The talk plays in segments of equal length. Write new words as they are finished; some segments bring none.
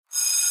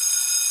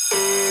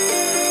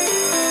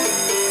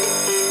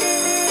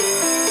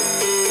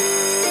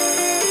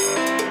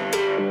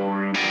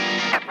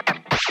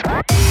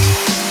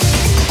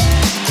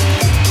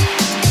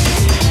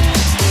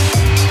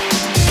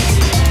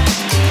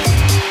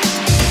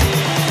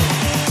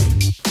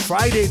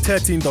Friday,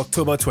 13th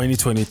October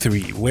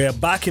 2023. We're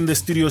back in the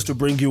studios to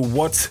bring you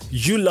what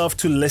you love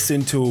to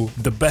listen to,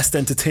 the best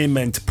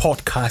entertainment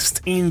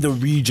podcast in the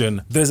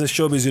region. This is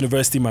Showbiz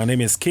University. My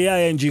name is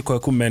King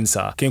Kwaku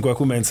Mensah. King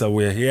Kwaku Mensah,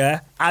 we're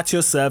here at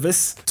your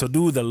service to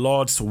do the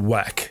Lord's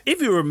work.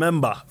 If you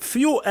remember,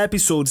 few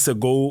episodes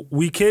ago,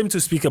 we came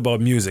to speak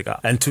about MUSIGA,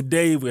 and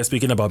today we're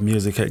speaking about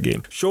music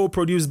again. Show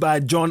produced by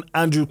John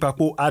Andrew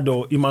Papo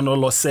Ado,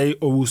 Emmanuel Osei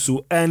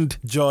Owusu, and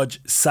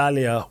George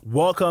Salia.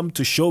 Welcome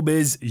to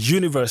Showbiz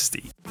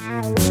University.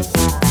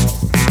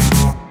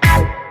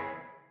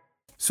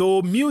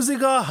 So,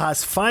 MUSIGA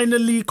has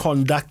finally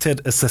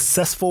conducted a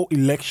successful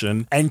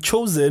election and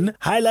chosen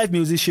highlight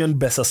musician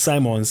Bessa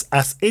Simons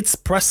as its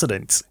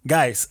president.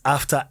 Guys,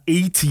 after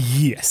 8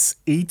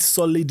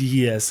 solid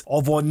years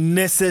of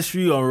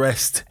unnecessary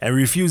unrest and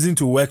refusing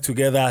to work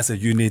together as a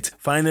unit,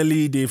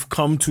 finally they've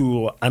come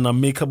to an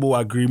amicable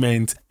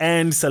agreement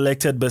and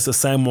selected Bessa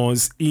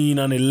Simons in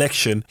an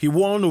election. He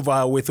won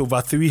with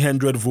over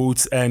 300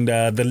 votes, and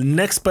the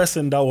next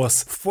person that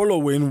was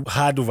following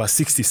had over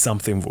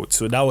 60-something votes.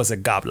 So that was a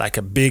gap, like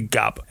a big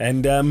gap.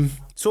 And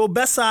so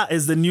Bessa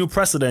is the new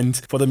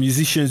president for the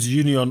Musicians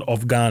Union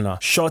of Ghana,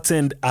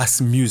 shortened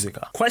as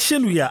MUSIGA.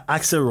 Question we are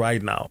asking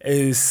right now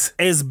is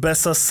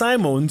Bessa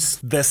Simons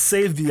the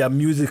savior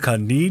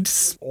MUSIGA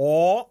needs,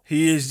 or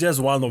he is just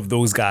one of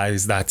those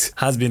guys that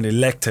has been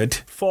elected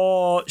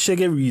for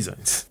shaggy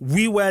reasons?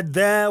 We were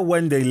there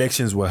when the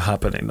elections were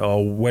happening,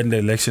 or when the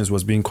elections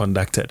was being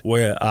conducted,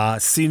 where our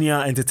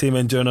senior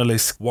entertainment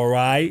journalist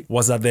Warai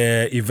was at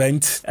the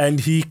event,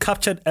 and he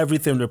captured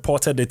everything,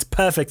 reported it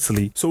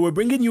perfectly. So we're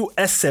bringing you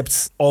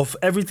excerpts of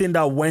everything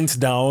that went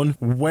down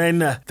when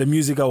the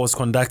MUSIGA was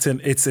conducting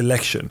its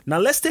election. Now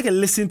let's take a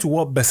listen to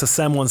what Bessa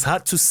Simons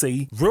had to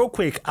say real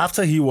quick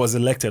after he was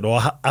elected,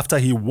 or after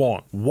he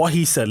won. What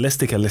he said, let's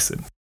take a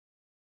listen.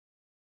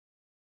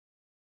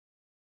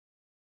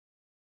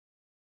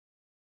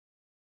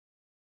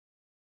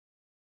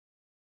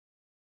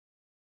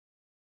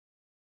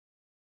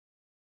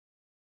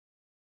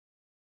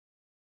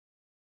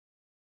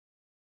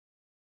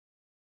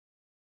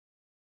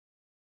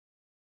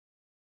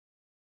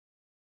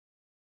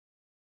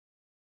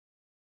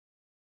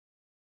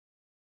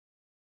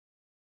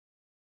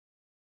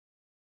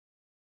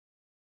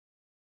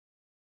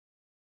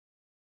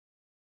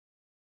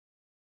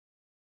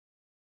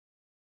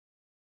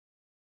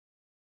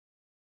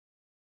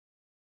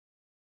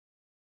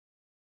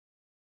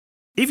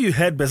 If you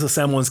heard Bessa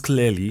Simons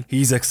clearly,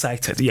 he's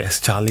excited. Yes,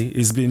 Charlie,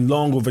 it's been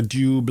long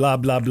overdue, blah,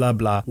 blah, blah,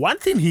 blah. One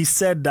thing he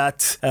said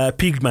that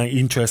piqued my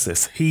interest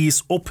is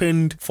he's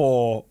open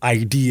for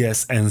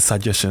ideas and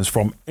suggestions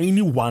from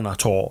anyone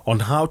at all on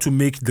how to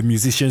make the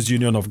Musicians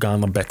Union of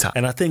Ghana better.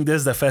 And I think this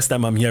is the first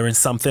time I'm hearing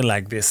something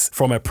like this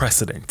from a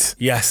president.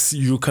 Yes,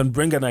 you can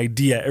bring an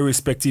idea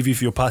irrespective if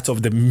you're part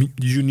of the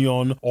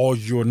union or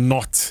you're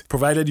not.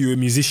 Provided you're a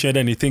musician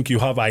and you think you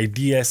have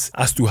ideas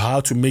as to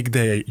how to make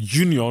the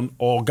union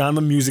or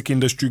Ghana music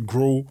industry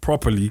grow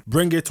properly,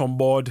 bring it on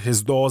board.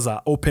 His doors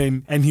are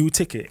open and he will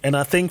take it. And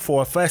I think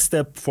for a first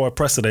step for a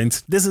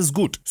president, this is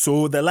good.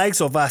 So the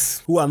likes of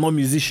us who are not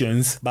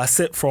musicians but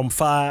sit from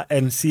far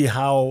and see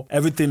how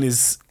everything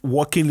is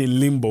working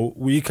in limbo,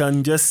 we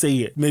can just say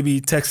it.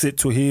 Maybe text it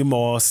to him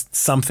or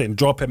something,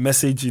 drop a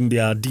message in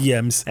their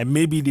DMs, and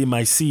maybe they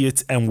might see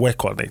it and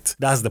work on it.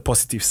 That's the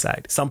positive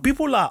side. Some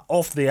people are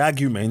of the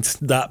argument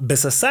that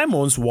Bessa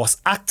Simons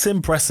was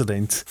acting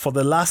president for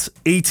the last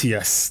 8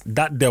 years,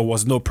 that there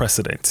was no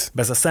president.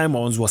 Bessa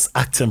Simons was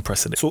acting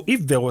president. So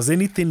if there was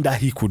anything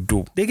that he could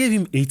do, they gave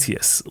him 8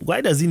 years.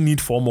 Why does he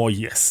need 4 more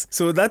years?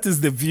 So that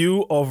is the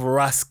view of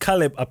Ras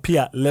Caleb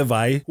Apia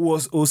Levi, who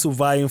was also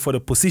vying for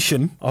the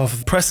position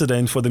of president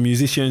for the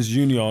Musicians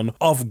Union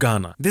of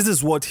Ghana. This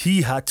is what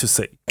he had to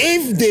say.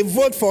 If they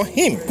vote for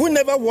him, who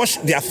never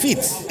washed their feet,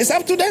 it's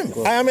up to them.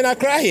 I am in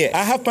Accra here.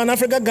 I have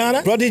Pan-Africa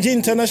Ghana, Prodigy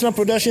International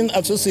Production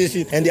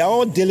Association, and they are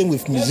all dealing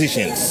with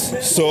musicians.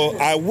 So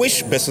I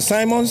wish Bessa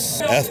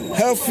Simons a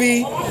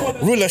healthy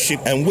rulership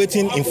and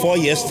waiting in 4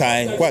 years'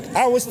 time. But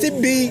I will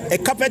still be a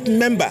carpet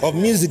member of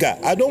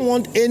MUSIGA. I don't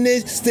want any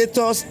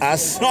status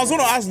as... No, I was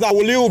going to ask that,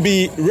 will you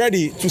be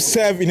ready to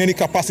serve in any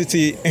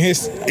capacity in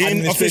his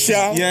administration?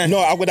 Official? Yeah.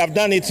 No, I would have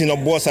done it in a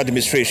boss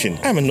administration.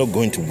 I'm not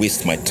going to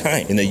waste my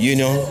time in a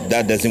union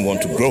that doesn't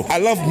want to grow. I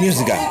love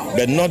MUSIGA,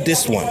 but not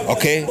this one,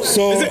 okay?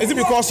 So is it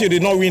because you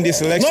did not win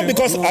this election? Not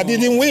because I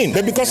didn't win,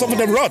 but because of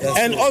the rot.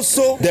 And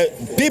also, the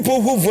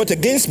people who vote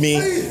against me,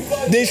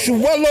 they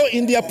should wallow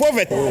in their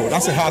poverty. Oh,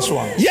 that's a harsh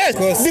one. Yes,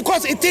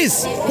 because it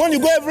is. When you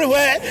go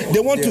everywhere, they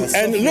want to.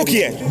 And look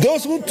here,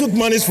 those who took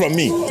monies from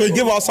me. So you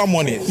give out some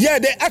money? Yeah,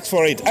 they asked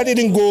for it. I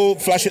didn't go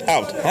flash it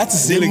out. That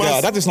is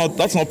illegal. That's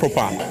not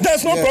proper.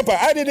 That's not proper.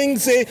 I didn't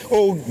say,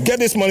 oh, get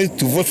this money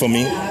to vote for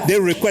me. They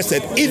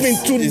requested. Even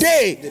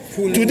today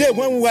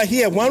when we were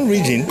here, one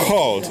region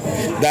called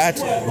that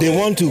they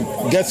want to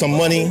get some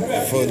money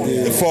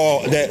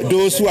for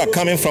those who are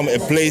coming from a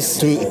place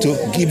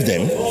to give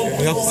them.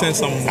 You have to send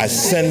some. I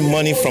send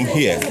money from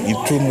here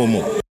through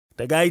Momo.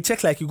 The guy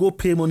check like you go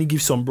pay money,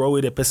 give some bro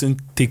with the person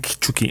take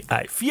chuking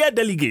eye. Fear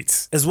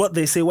delegates is what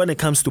they say when it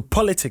comes to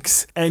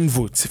politics and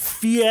votes.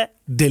 Fear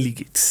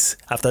delegates.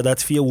 After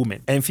that, fear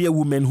women. And fear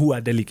women who are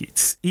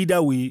delegates.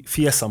 Either way,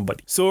 fear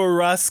somebody. So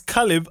Ras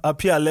Caleb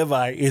Apia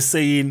Levi is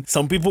saying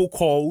some people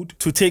called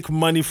to take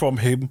money from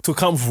him to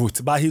come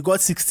vote, but he got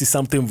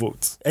 60-something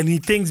votes. And he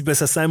thinks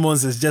Bessa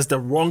Simons is just the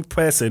wrong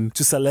person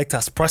to select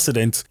as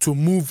president to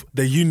move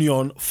the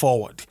union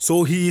forward.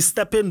 So he is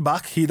stepping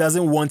back. He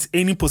doesn't want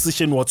any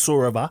position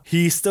whatsoever.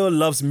 He still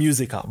loves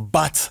MUSIGA,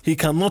 but he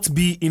cannot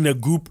be in a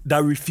group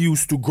that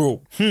refused to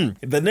grow.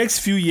 The next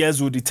few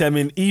years will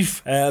determine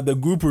if the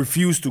group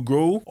refused to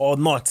grow or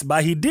not.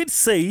 But he did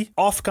say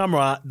off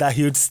camera that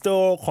he would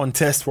still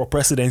contest for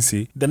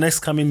presidency the next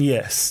coming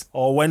years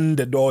or when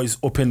the door is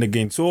opened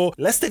again. So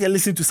let's take a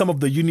listen to some of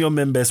the union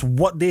members,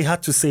 what they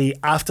had to say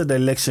after the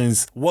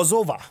elections was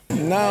over.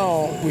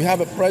 Now we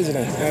have a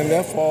president and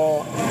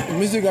therefore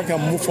MUSIGA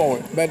can move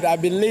forward. But I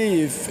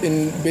believe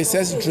in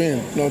Bessa's dream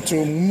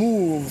to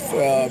move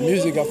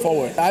MUSIGA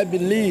forward. I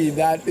believe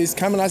that he's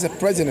coming as a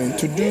president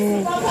to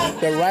do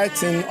the right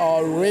thing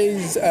or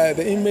raise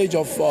the image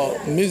of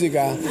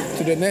MUSIGA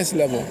to the next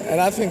level. And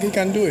I think he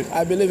can do it.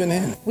 I believe in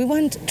him. We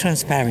want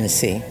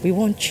transparency. We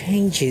want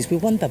changes. We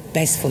want the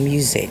best for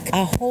music.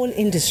 Our whole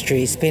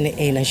industry has been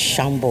in a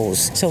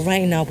shambles. So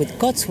right now, with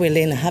God's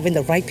willing, having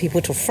the right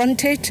people to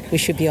front it, we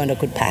should be on a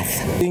good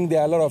path. I think there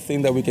are a lot of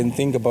things that we can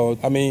think about.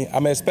 I mean,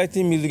 I'm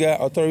expecting MUSIGA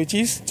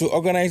authorities to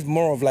organize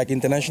more of like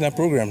international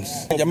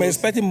programs. I'm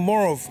expecting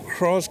more of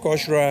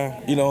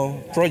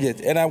cross-cultural,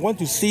 projects. And I want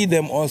to see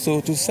them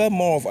also to sell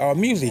more of our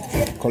music.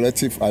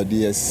 Collective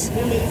ideas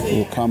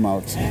will come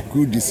out.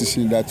 Good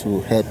decision that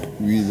will help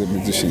we the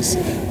musicians.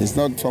 It's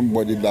not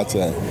somebody that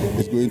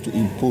is going to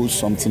impose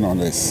something on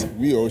us.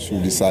 We all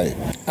should decide.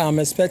 I'm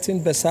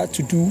expecting Bessa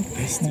to do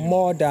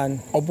more than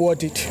Obuo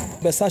did.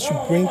 Bessa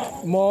should bring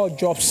more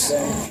jobs,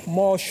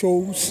 more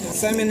shows,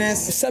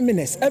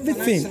 seminars,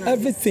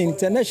 everything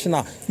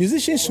international.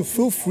 Musicians should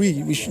feel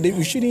free. We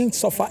shouldn't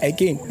suffer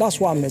again. That's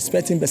what I'm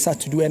expecting Bessa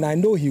to do, and I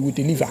know he will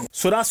deliver.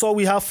 So that's all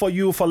we have for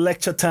you for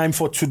lecture time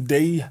for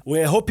today.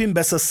 We're hoping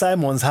Bessa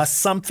Simons has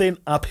something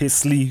up his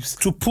sleeves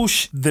to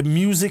push the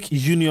music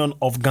union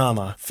of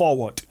Ghana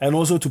forward and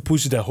also to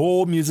push the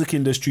whole music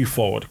industry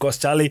forward. Because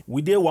Charlie,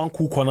 we did one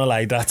cool corner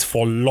like that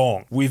for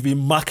long. We've been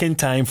marking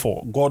time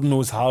for God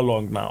knows how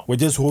long now. We're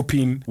just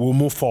hoping we'll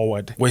move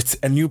forward with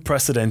a new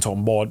president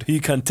on board. He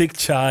can take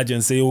charge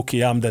and say,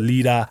 okay, I'm the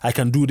leader. I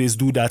can do this,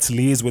 do that,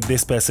 liaise with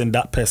this person,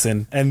 that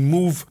person, and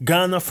move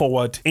Ghana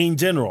forward in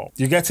general.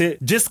 You get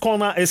it? Gist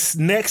Corner is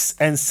next,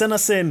 and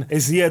Senasin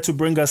is here to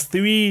bring us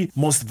 3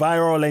 most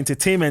viral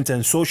entertainment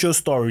and social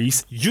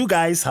stories you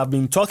guys have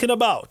been talking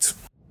about.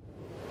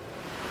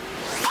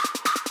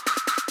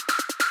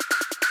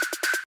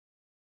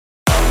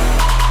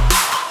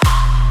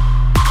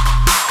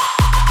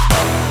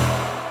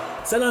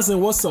 Senasin,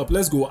 what's up?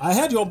 Let's go. I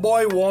heard your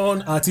boy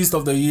won Artist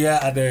of the Year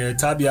at the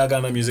Tabia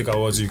Ghana Music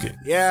Awards UK.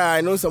 Yeah,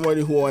 I know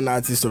somebody who won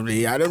Artist of the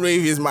Year. I don't know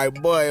if he's my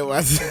boy,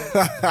 but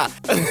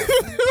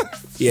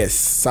yes,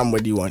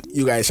 somebody won.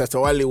 You guys,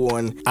 Shatawale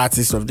won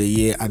Artist of the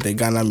Year at the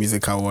Ghana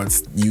Music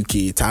Awards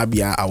UK,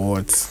 Tabia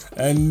Awards.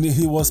 And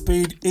he was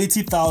paid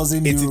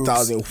 80,000 euros.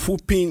 80,000,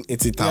 whooping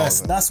 80,000.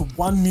 Yes, that's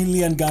 1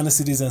 million Ghana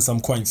cedis and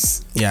some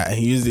coins. Yeah, and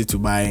he used it to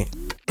buy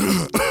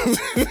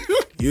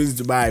used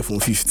to buy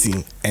iPhone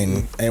 15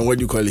 and what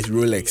do you call it,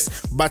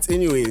 Rolex. But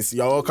anyways,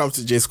 you're welcome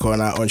to Jay's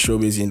Corner on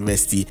Showbiz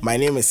University. My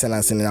name is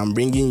Senasin and I'm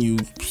bringing you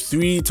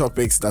 3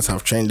 topics that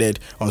have trended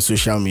on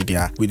social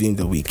media within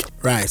the week.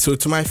 Right, so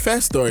to my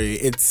first story,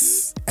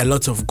 it's a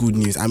lot of good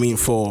news. I mean,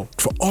 for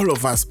all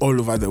of us all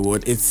over the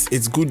world,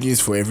 it's good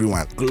news for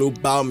everyone.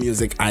 Global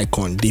music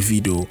icon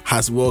Davido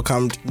has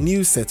welcomed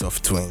new set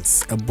of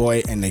twins, a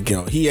boy and a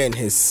girl. He and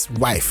his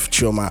wife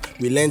Chioma,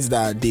 we learned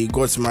that they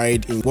got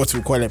married in what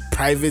we call a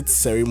private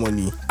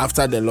ceremony.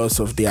 After the loss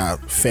of their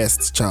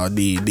first child,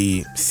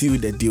 they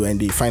sealed the deal and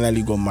they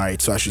finally got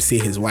married. So I should say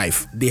his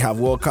wife. They have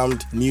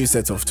welcomed new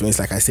set of twins,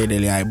 like I said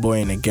earlier, a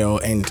boy and a girl,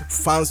 and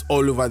fans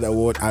all over the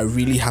world are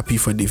really happy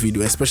for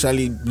Davido,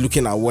 especially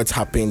looking at what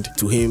happened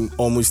to him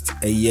almost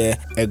a year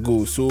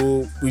ago.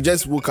 So we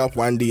just woke up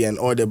one day and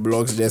all the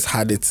blogs just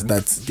had it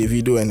that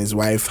Davido and his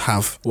wife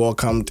have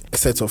welcomed a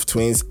set of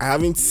twins. I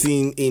haven't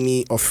seen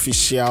any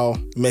official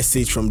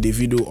message from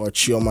Davido or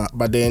Chioma,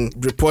 but then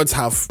reports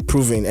have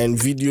proven and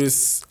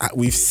videos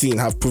we've seen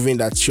have proven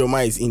that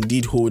Chioma is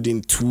indeed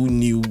holding 2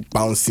 new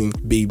bouncing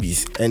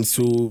babies. And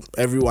so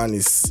everyone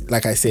is,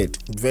 like I said,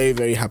 very,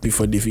 very happy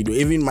for the video.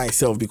 Even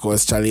myself,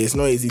 because Charlie, it's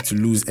not easy to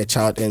lose a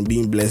child and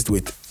being blessed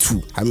with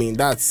 2. I mean,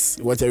 that's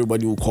what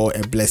everybody will call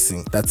a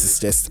blessing. That is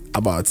just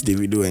about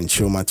Davido and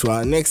Chioma. To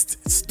our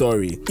next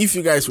story. If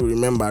you guys will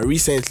remember,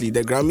 recently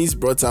the Grammys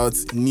brought out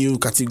new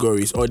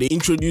categories, or they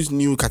introduced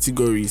new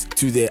categories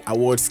to the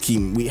award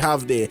scheme. We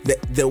have the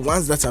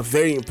ones that are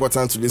very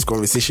important to this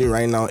conversation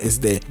right now is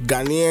the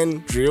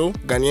Ghanaian drill.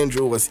 Ghanaian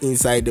drill was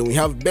inside. Then we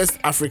have Best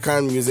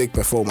African Music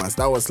Performance.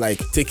 That was like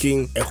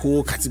taking a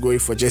whole category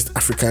for just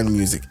African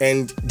music.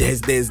 And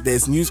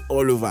there's news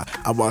all over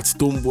about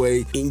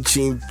Stonebwoy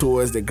inching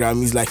towards the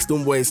Grammys. Like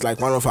Stonebwoy is like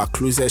one of our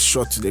closest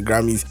shots to the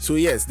Grammys. So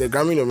yes, the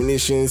Grammy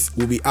nominations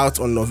will be out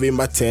on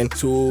November 10.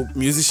 So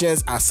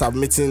musicians are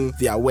submitting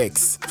their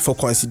works for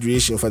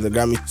consideration for the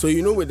Grammy. So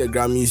with the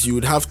Grammys, you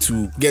would have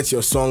to get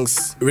your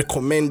songs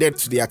recommended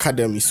to the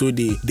Academy, so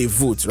they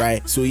vote,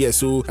 right? So yeah,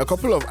 so a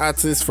couple of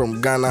artists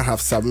from Ghana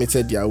have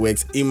submitted their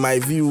works. In my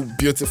view,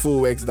 beautiful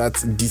works that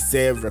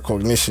deserve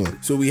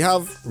recognition. So we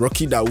have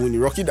Rocky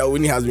Dawuni. Rocky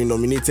Dawuni has been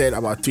nominated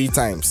about 3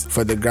 times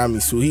for the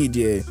Grammy, so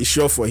it's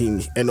sure for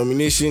him. A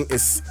nomination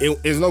is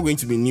not going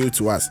to be new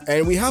to us.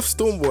 And we have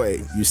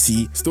Stonebwoy. You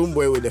see,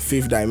 Stonebwoy with the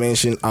 5th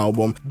Dimension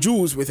album,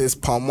 Jules with his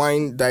Palm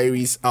Wine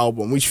Diaries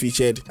album, which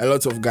featured a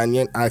lot of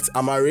Ghanaian acts.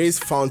 Amare's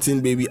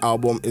Fountain Baby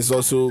album is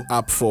also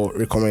up for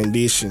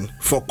recommendation,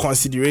 for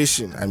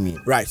consideration, I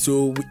mean. Right,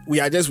 so we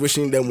are just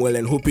wishing them well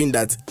and hoping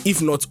that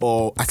if not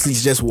all, at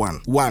least just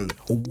one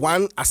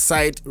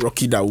aside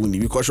Rocky Dawuni,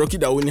 because Rocky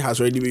Dawuni has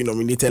already been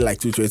nominated like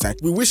 2 times.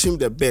 We wish him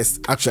the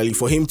best, actually,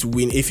 for him to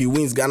win. If he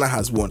wins, Ghana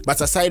has won.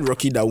 But aside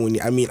Rocky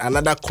Dawuni, I mean,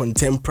 another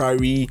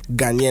contemporary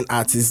Ghanaian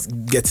artist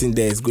getting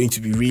there is going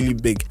to be really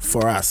big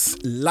for us.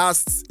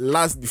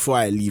 Last before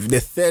I leave, the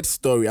 3rd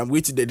story, I'm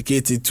going to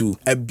dedicate it to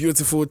a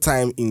beautiful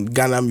time in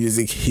Ghana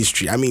music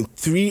history. I mean,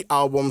 3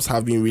 albums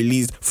have been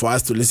released for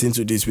us to listen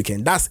to this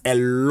weekend. That's a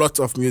lot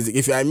of music.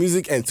 If you're a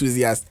music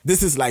enthusiast,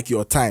 this is like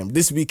your time.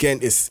 This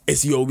weekend is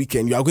your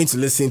weekend. You are going to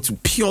listen to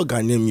pure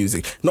Ghanaian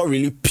music. Not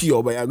really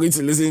pure, but you are going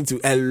to listen to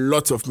a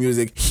lot of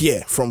music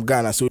here from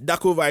Ghana. So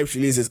Daco Vibes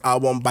released his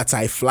album But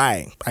I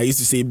Fly. I used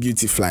to say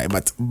Beauty Fly,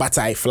 but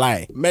I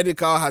Fly.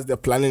 Medical has the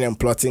Planning and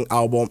Plotting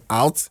album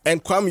out,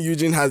 and Kwame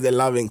Eugene has the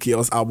Love and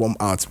Chaos album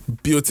out.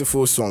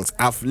 Beautiful songs.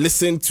 I've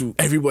listened to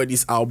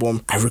everybody's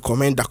album. I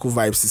recommend Daco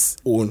Vibes'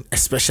 own,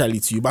 especially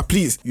to you. But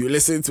please, you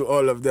listen to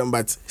all of them,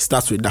 but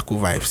start with Daco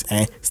Vibes.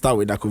 Start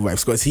with Daco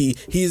Vibes, because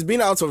he's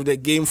been out of the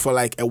game for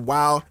like a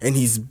while and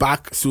he's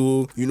back.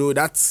 So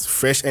that's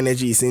fresh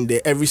energy is in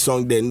there. Every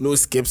song there, no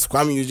skips.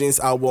 Kwame Eugene's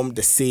album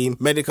the same.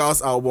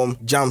 Medical's album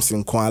jumps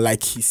in Kwan,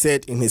 like he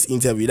said in his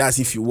interview. That's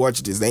if you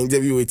watch this, the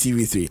interview with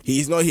TV3.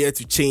 He's not here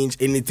to change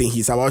anything.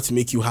 He's about to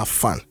make you have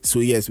fun. So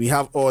yes, we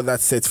have all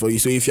that set for you.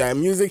 So if you're a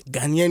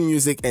Ghanaian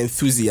music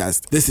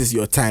enthusiast, this is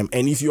your time.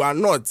 And if you are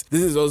not,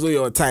 this is also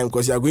your time,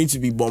 because you are going to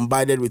be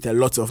bombarded with a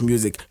lot of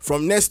music.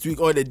 From next week,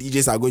 all the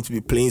DJs are going to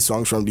be playing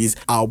songs from these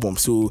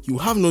albums. So you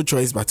have no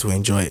choice but to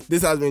enjoy it.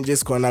 This has been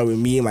Just Corner with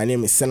me. My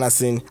name is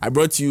Senasin. I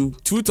brought you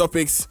 2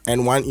 topics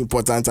and 1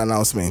 important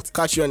announcement.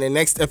 Catch you on the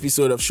next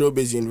episode of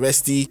Showbiz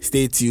University.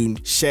 Stay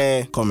tuned,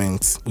 share,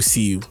 comment. We'll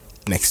see you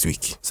next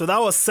week. So that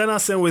was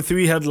Senasin with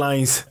 3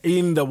 headlines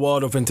in the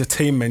world of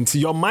entertainment.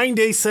 Your Mind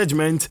Day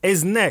segment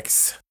is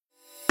next.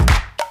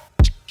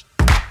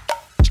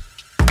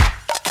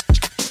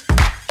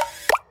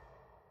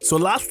 So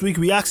last week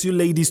we asked you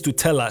ladies to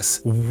tell us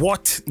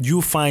what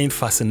you find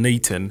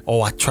fascinating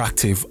or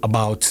attractive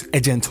about a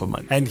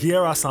gentleman. And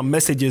here are some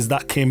messages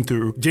that came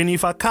through.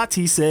 Jennifer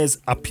Kati says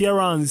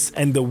appearance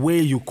and the way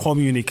you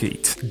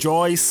communicate.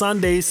 Joy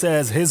Sunday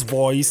says his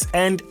voice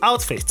and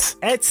outfit.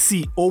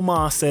 Etsy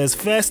Omar says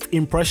first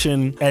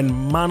impression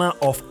and manner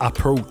of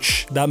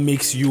approach that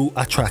makes you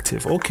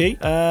attractive. Okay.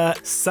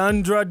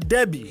 Sandra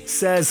Debbie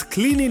says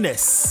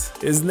cleanliness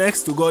is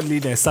next to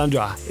godliness.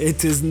 Sandra,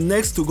 it is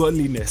next to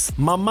godliness.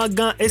 Mama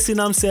Gan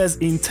Esinam says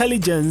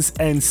intelligence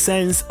and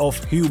sense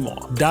of humor.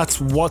 That's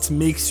what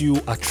makes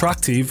you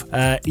attractive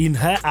in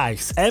her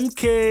eyes.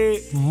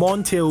 MK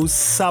Monteus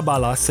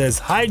Sabala says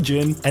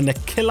hygiene and a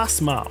killer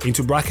smile.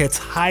 Into brackets,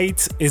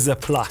 height is a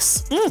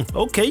plus.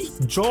 Okay.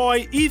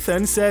 Joy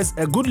Ethan says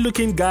a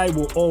good-looking guy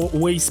will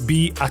always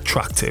be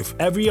attractive.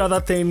 Every other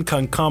thing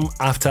can come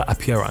after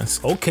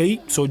appearance.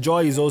 Okay. So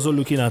Joy is also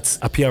looking at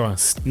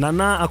appearance.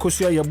 Nana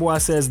Akosia Yabua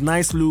says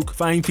nice look,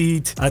 fine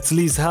teeth, at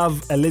least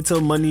have a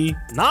little money.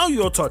 Now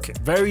you're talking.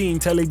 Very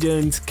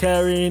intelligent,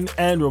 caring,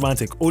 and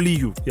romantic. Only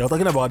you. You're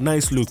talking about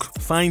nice look,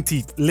 fine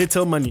teeth,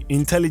 little money,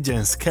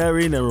 intelligence,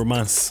 caring, and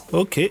romance.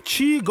 Okay.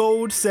 Chi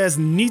Gold says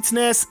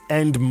neatness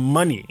and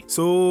money.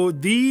 So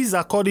these,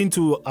 according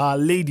to our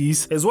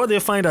ladies, is what they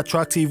find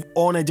attractive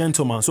on a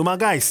gentleman. So my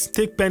guys,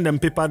 take pen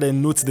and paper,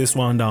 then note this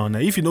one down.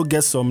 If you don't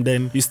get some,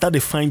 then you start to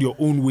find your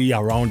own way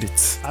around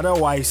it.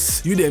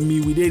 Otherwise, you and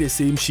me, we did the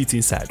same shit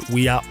inside.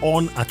 We are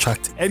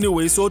unattractive.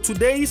 Anyway, so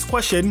today's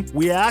question,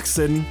 we are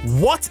asking,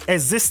 what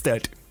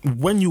existed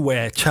when you were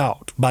a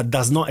child, but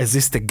does not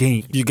exist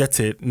again. You get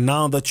it?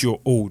 Now that you're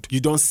old, you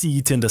don't see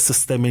it in the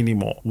system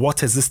anymore.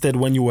 What existed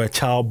when you were a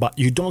child, but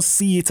you don't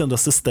see it in the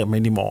system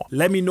anymore.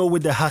 Let me know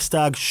with the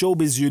hashtag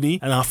ShowbizUni,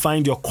 and I'll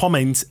find your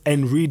comments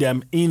and read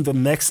them in the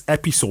next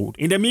episode.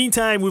 In the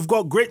meantime, we've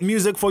got great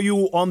music for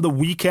you on the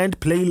weekend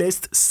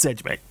playlist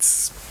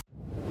segments.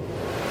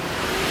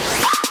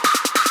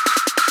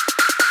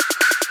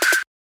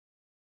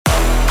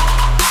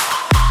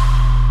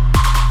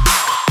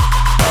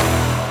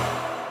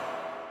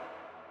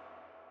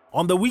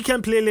 On the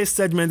weekend playlist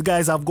segment,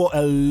 guys, I've got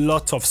a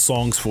lot of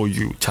songs for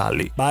you,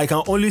 Charlie, but I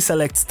can only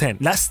select 10.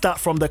 Let's start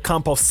from the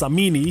camp of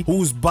Samini,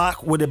 who's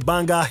back with a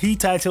banger he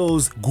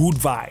titles Good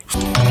Vibes.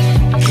 You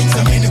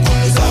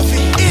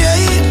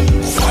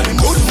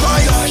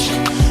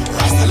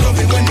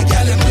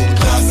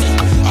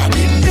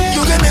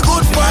give me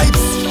good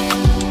vibes.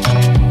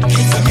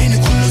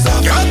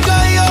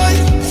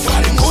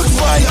 Good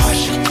vibes.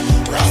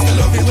 Rasta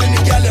love it when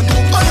the girl them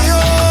look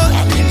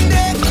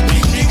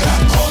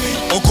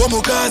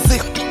Okomukazi,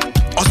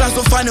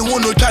 osanso fani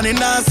hunu chani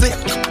nasi.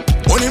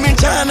 Oni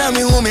minchana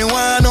mi humi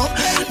wano,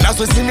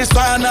 naso simi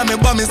swana mi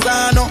bomi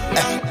sano.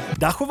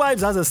 Daku Vibes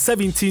has a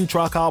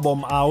 17-track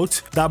album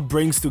out that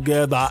brings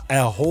together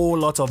a whole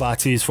lot of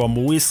artists, from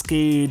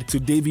Wizkid to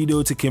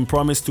Davido to Kim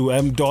Promise to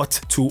M. Dot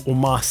to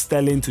Omar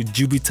Sterling to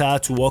Jupiter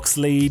to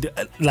Oxlade.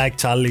 Like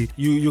Charlie,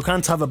 you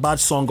can't have a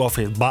bad song of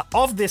it. But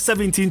of the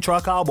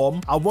 17-track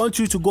album, I want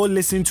you to go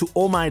listen to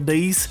All My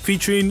Days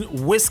featuring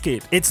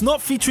Wizkid. It's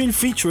not featuring.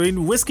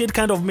 Wizkid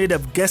kind of made a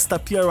guest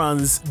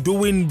appearance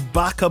doing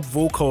backup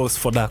vocals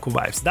for Daku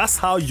Vibes. That's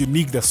how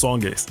unique the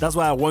song is. That's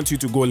why I want you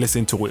to go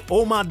listen to it.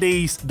 All My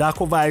Days, Daku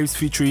Vibes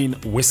featuring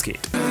Wizkid.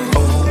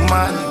 Oh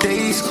my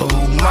days,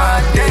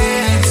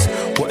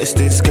 what is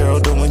this girl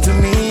doing to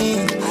me?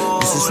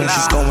 This is when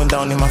she's going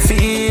down in my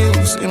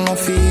feels, You tell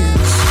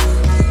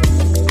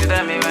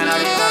me when I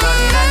give her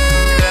body night.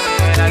 You tell me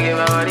when I give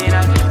her body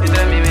night. You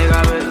tell me make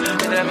her bed. You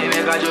tell me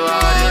make her do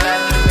her body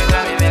night. You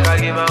tell me make her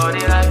give her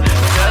body night. You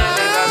tell me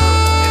make her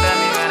good. You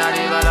tell me when I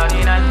give her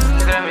body night.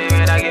 You tell me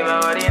when I give her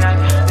body night.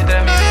 You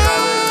tell me make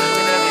her good.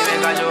 You tell me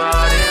make her do her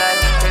body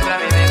night. You tell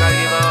me make her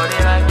give her body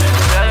night.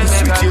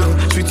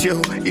 Sweet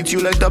you, eat you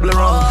like double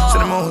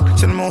around.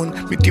 Cinnamon,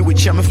 meet you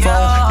with your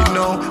phone. You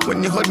know,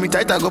 when you hold me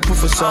tight, I go put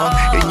for song.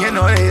 And you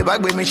know, hey,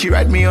 back with me, she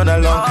ride me on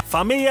along.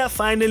 Familia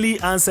finally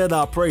answered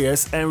our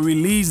prayers and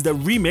released the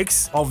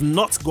remix of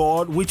Not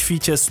God, which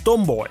features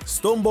Stonebwoy.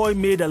 Stonebwoy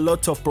made a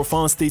lot of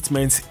profound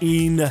statements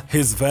in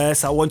his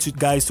verse. I want you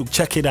guys to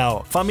check it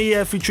out.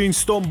 Familia featuring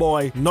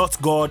Stonebwoy,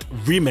 Not God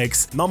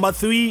remix, number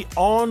 3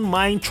 on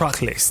my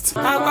track list.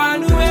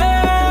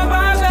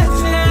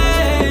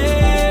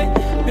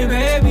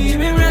 Baby,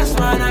 me rest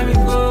one and me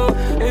go.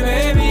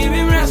 Baby,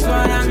 me rest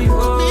one and me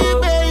go.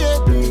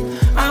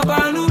 I'm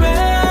gonna be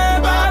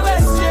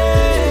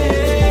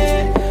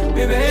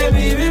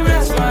baby, me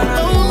rest one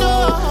and me go.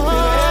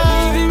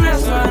 Baby, me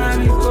rest one and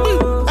me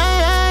go.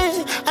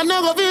 Hey, I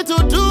never feel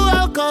to do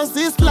well, cause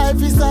this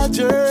life is a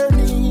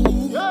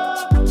journey.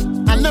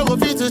 I never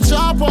feel to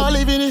chop all,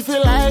 even if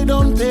you like,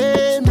 don't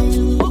pay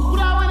me.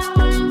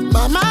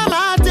 My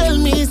mama tell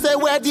me, say,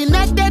 where the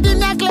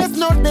necklace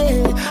not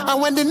there.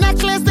 And when the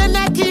necklace, the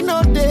necky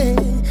not there.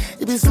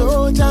 It be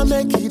so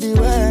make it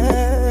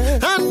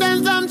work. And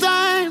then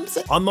sometimes.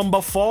 On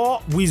number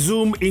 4, we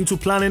zoom into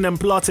Planning and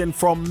Plotting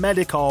from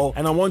Medical,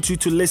 and I want you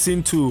to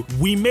listen to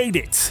We Made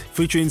It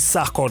featuring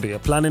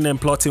Sarkodie. Planning and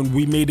Plotting,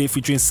 We Made It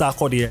featuring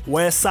Sarkodie,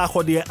 where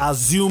Sarkodie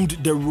assumed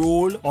the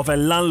role of a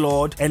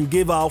landlord and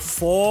gave out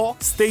 4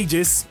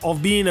 stages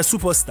of being a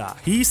superstar.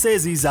 He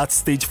says he's at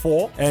stage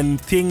 4 and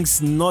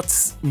thinks not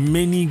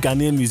many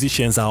Ghanaian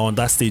musicians are on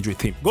that stage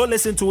with him. Go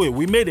listen to it.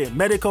 We Made It,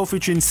 Medical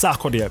featuring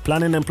Sarkodie,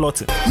 Planning and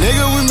Plotting.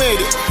 Nigga, we made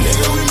it.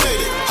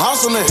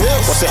 House on the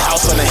hills. What's it,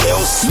 house on the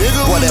hills?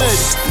 Nigga, what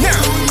else?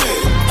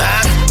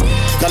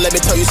 Now let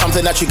me tell you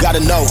something that you gotta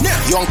know.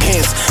 Young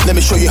kings, let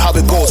me show you how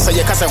it goes. Say,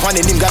 cause I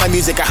wanted him Ghana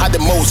music, I had the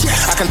most.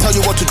 I can tell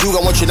you what to do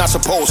and what you're not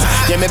supposed.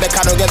 Yeah, maybe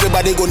kind of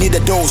everybody go need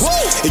a dose.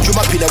 If you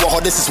might be there,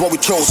 this is what we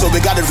chose. So we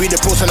gotta read the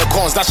pros and the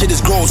cons, that shit is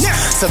gross.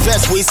 Severe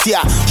ways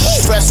here,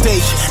 first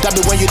stage. That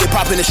be when you dey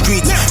pop in the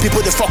street.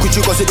 People they fuck with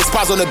you cause they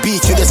spaz on the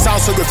beat. You they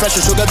sound so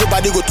refreshing, so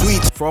everybody go tweet.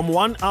 From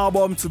one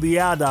album to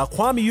the other,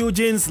 Kwame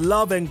Eugene's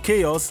Love and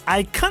Chaos,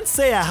 I can't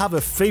say I have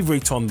a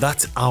favorite on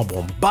that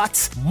album, but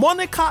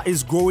Monica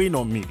is growing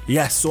on me.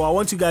 Yes, so I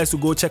want you guys to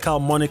go check out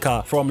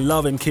Monica from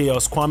Love and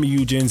Chaos, Kwame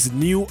Eugene's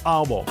new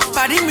album.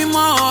 Body me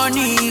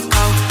Monica,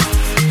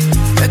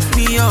 let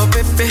me your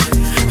baby,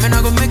 and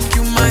I go make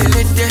you my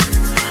lady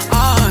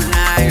all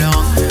night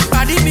long.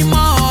 Body me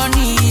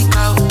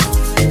Monica,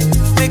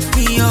 make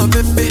me your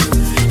baby,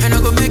 and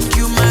I go make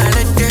you my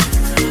lady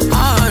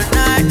all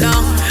night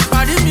long.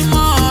 Body me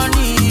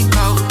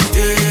Monica,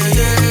 yeah,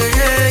 yeah,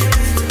 yeah.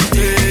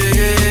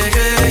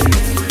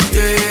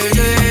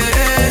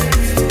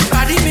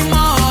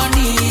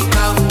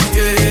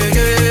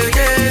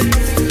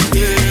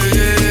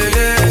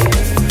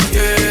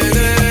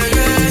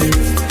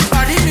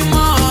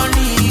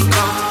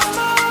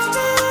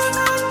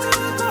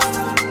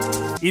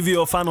 If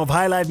you're a fan of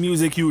highlight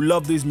music, you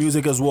love this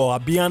music as well.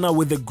 Abiana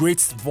with the great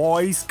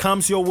voice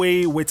comes your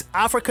way with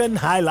African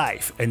High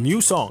Life, a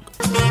new song.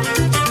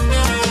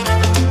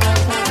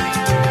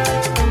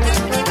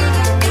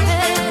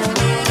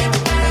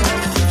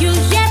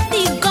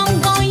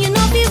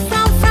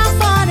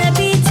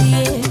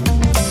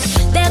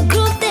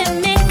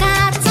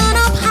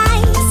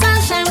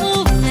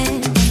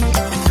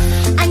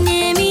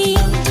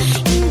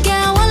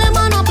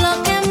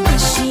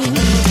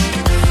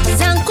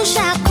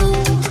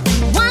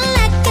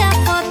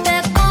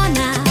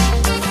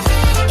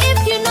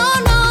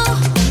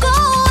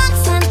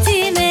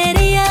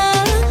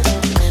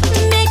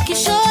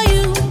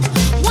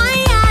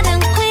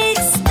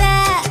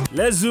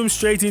 Let's zoom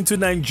straight into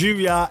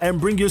Nigeria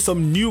and bring you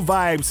some new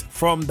vibes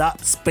from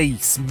that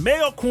space.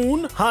 Mayor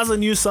Kun has a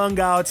new song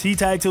out he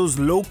titles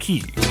Low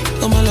Key.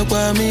 I've been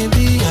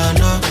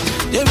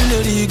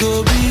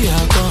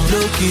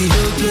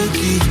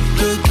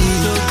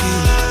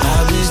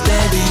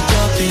steady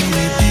talking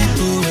with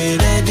people we're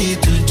ready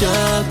to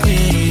jump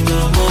in.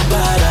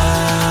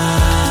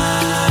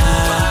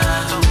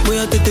 We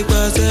have to take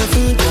myself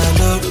in the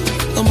love.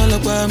 Come on,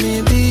 look at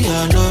me, be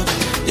a love.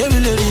 Yeah, we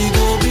let it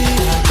go, be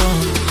a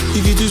come.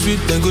 If you too sweet,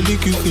 then go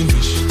lick you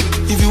finish.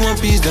 If you want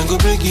peace, then go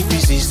break it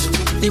pieces.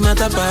 The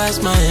matter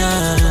pass my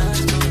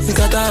hand.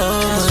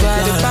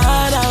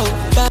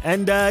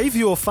 And if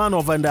you're a fan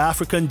of the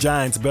African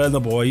giant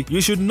Burna Boy, you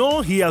should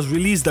know he has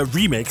released a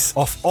remix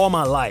of All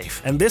My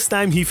Life, and this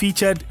time he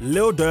featured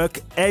Lil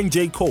Durk and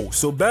J. Cole.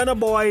 So Burna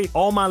Boy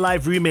All My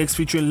Life remix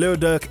featuring Lil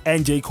Durk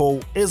and J.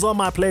 Cole is on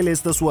my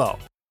playlist as well.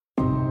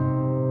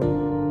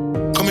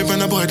 Call me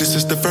Burna Boy, this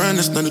is the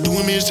furnace. Nothing to do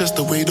with me, it's just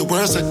the way the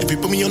words are. If you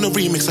put me on the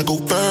remix, I go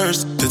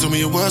first. They told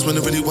me it was when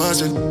it really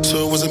wasn't.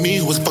 So it wasn't me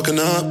who was fucking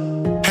up.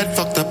 Head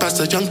fucked up as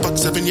a young buck,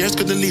 7 years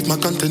couldn't leave my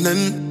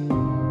continent.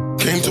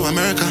 Came to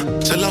America,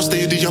 sell out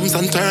stadiums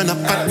and turn up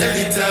at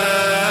any time.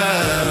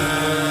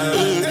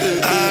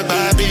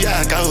 I baby,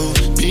 I go.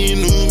 Me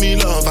know me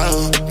love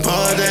out.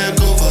 But then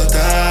go for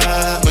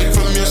that. Wake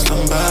from your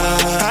slumber.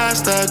 I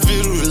start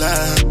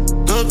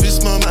virula. Don't be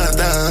small,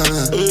 madam.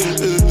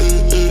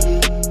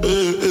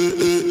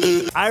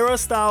 Ira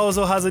Star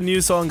also has a new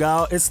song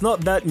out. It's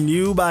not that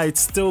new, but it's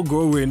still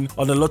growing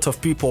on a lot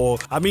of people.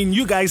 I mean,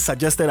 you guys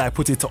suggested I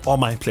put it on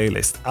my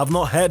playlist. I've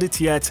not heard it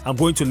yet. I'm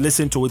going to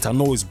listen to it. I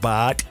know it's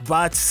bad,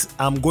 but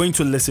I'm going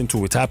to listen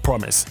to it, I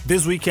promise.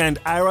 This weekend,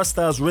 Ira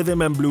Star's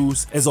Rhythm and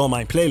Blues is on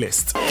my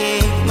playlist.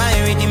 My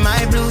rhythm,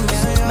 my blues,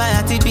 my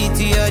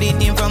activity, your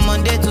rhythm from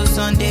Monday to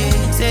Sunday.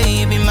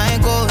 Say you be my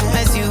goal,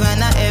 as you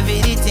and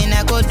everything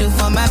I go do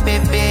for my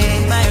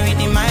baby. My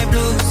rhythm, my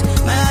blues,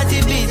 my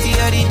activity,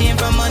 your rhythm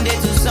from Monday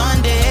to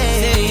Sunday.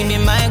 Say you be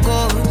my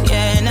goal,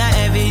 yeah, and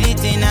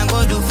everything I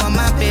go do for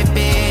my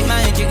baby.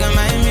 My chicken,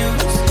 my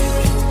muse,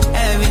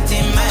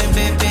 everything my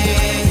baby.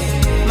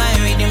 My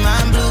rhythm,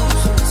 my blues,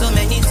 so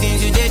many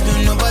things you did do,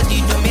 nobody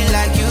do me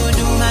like you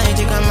do. My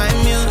chicken, my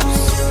muse,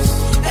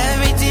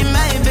 everything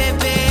my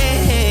baby.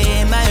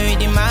 My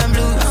rhythm, my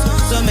blues,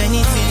 so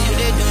many things you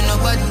did do,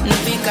 nobody no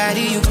fit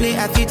carry you play,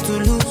 I fit to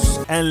lose.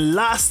 And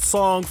last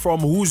song from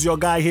Who's Your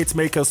Guy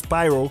hitmaker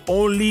Spyro,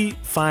 Only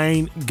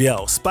Fine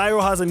Girl.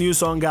 Spyro has a new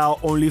song out,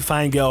 Only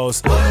Fine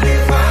Girls. Only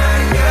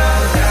fine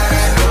girls,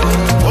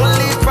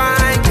 only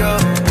fine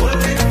girls,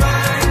 only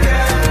fine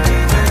girls,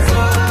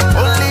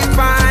 only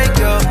fine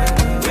girls.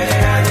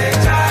 Where are they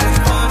just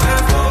for my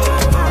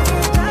phone?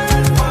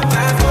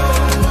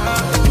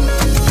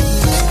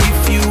 If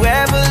you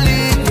ever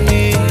leave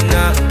me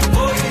now,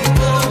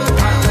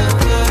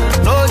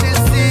 no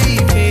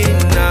deceiving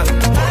now.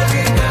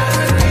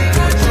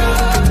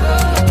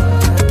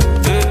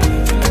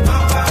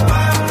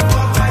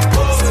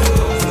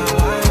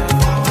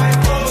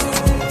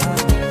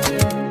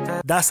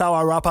 That's how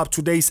I wrap up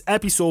today's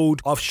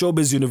episode of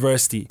Showbiz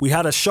University. We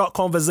had a short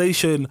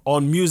conversation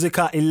on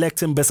MUSIGA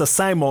electing Bessa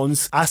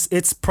Simons as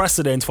its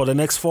president for the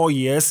next 4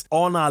 years.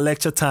 On our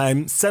lecture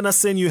time,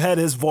 Senasin, you heard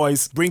his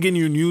voice, bringing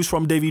you news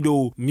from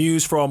Davido,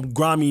 news from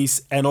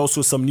Grammys, and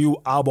also some new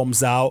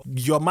albums out.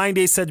 Your Mind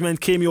Day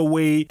segment came your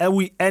way, and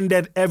we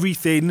ended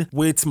everything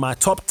with my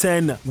top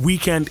 10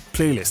 weekend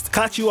playlist.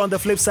 Catch you on the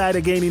flip side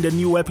again in the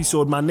new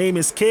episode. My name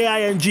is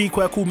King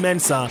Kweku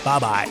Mensah.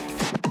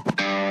 Bye-bye.